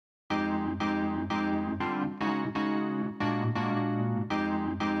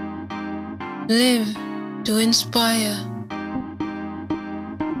Live to inspire.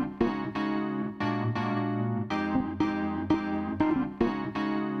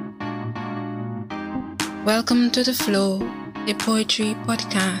 Welcome to The Flow, a poetry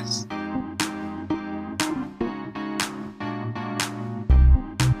podcast.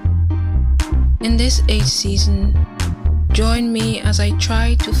 In this 8th season, join me as I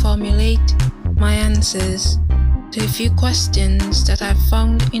try to formulate my answers to a few questions that I've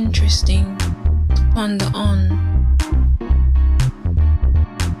found interesting to ponder on.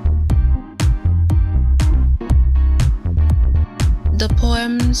 The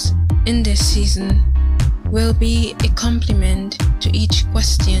poems in this season will be a complement to each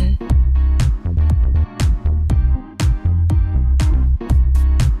question.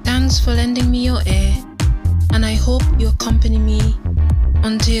 Thanks for lending me your ear, and I hope you accompany me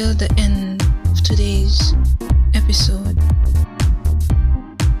until the end of today's episode.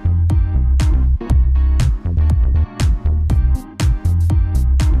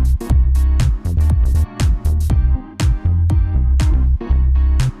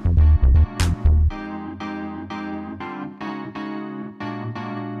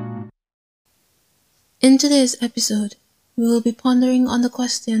 In today's episode, we will be pondering on the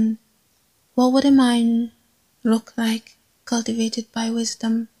question, what would a mind look like cultivated by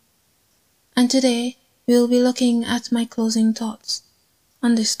wisdom? And today, we will be looking at my closing thoughts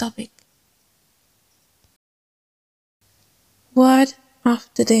on this topic. Word of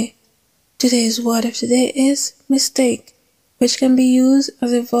the day. Today's word of the day is mistake, which can be used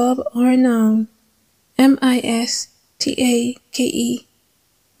as a verb or a noun. M-I-S-T-A-K-E.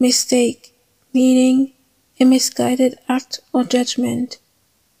 Mistake, meaning a misguided act or judgment.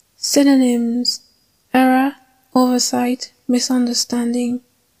 Synonyms: error, oversight, misunderstanding.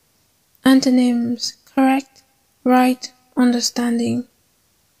 Antonyms: correct, right, understanding.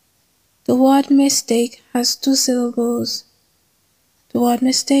 The word mistake has 2 syllables. The word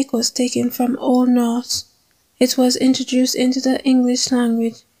mistake was taken from Old Norse. It was introduced into the English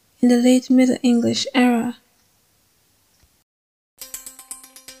language in the late Middle English era.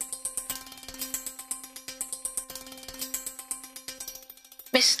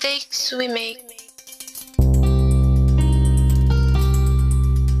 Mistakes we make.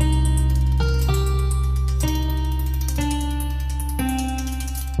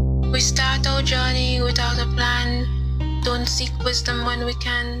 We start our journey without a plan, don't seek wisdom when we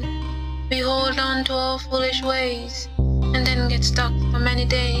can. We hold on to our foolish ways, and then get stuck for many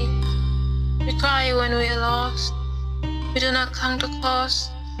days. We cry when we are lost, we do not count the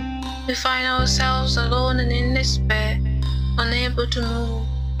cost. We find ourselves alone and in despair, unable to move,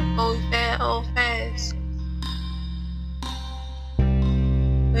 or we fear our fears.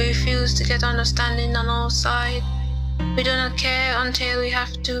 We refuse to get understanding on our side. We do not care until we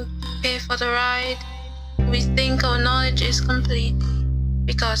have to pay for the ride. We think our knowledge is complete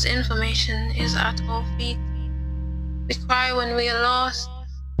because information is at our feet. We cry when we are lost,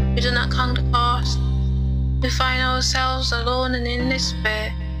 we do not count the cost. We find ourselves alone and in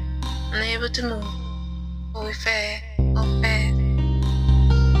despair, unable to move, or we fear our fears.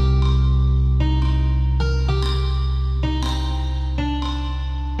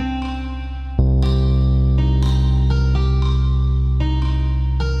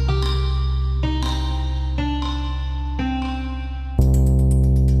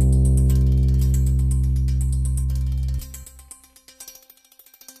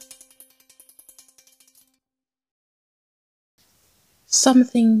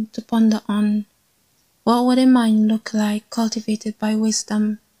 Something to ponder on. What would a mind look like cultivated by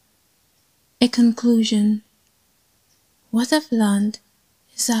wisdom? A conclusion. What I've learned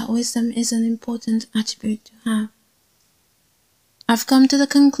is that wisdom is an important attribute to have. I've come to the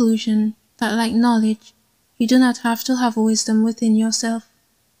conclusion that, like knowledge, you do not have to have wisdom within yourself,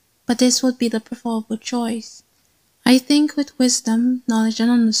 but this would be the preferable choice. I think with wisdom, knowledge and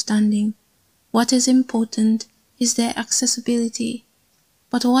understanding, what is important is their accessibility.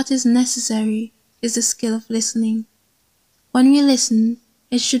 But what is necessary is the skill of listening. When we listen,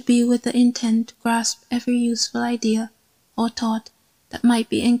 it should be with the intent to grasp every useful idea or thought that might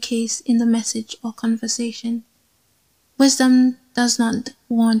be encased in the message or conversation. Wisdom does not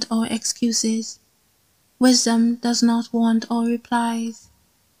want our excuses. Wisdom does not want our replies.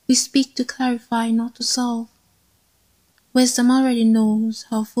 We speak to clarify, not to solve. Wisdom already knows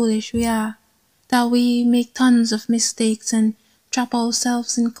how foolish we are, that we make tons of mistakes and trap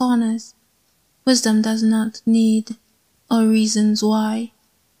ourselves in corners. Wisdom does not need our reasons why.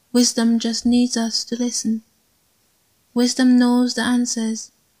 Wisdom just needs us to listen. Wisdom knows the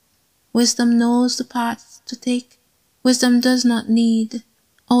answers. Wisdom knows the paths to take. Wisdom does not need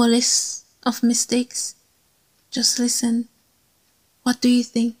our lists of mistakes. Just listen. What do you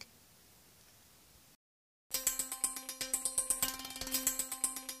think?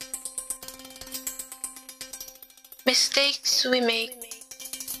 Mistakes we make.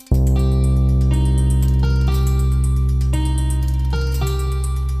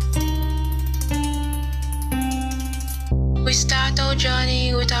 We start our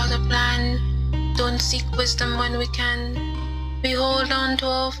journey without a plan, don't seek wisdom when we can. We hold on to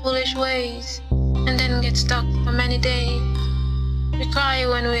our foolish ways, and then get stuck for many days. We cry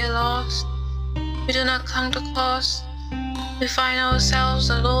when we are lost, we do not count the cost. We find ourselves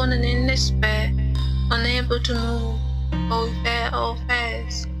alone and in despair, unable to move, for we fear our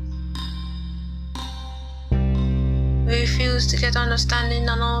fears. We refuse to get understanding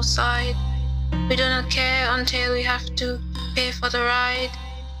on our side. We do not care until we have to pay for the ride.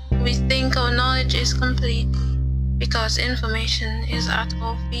 We think our knowledge is complete, because information is at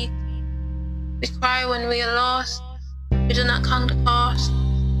our feet. We cry when we are lost, we do not count the cost.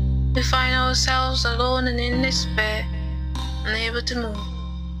 We find ourselves alone and in despair, unable to move,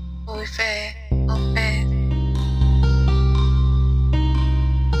 for we fear our fears.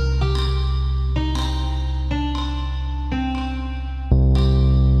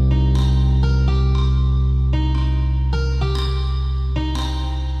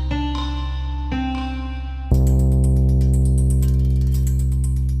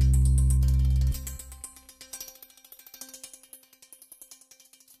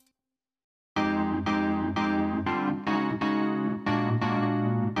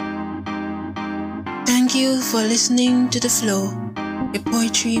 Thank you for listening to The Flow, a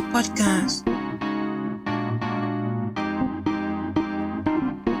poetry podcast.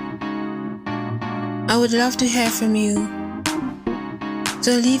 I would love to hear from you.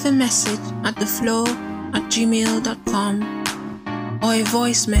 So leave a message at theflow@gmail.com or a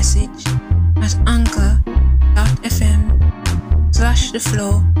voice message at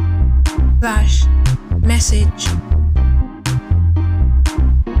anchor.fm/theflow/message.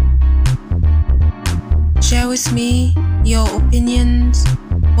 Share with me your opinions,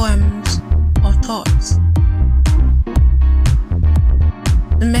 poems, or thoughts.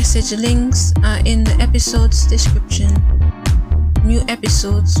 The message links are in the episode's description. New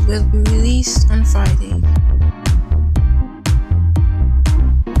episodes will be released on Friday.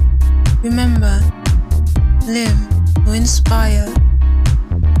 Remember, live to inspire.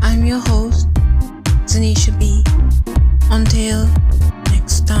 I'm your host, Zanisha B. Until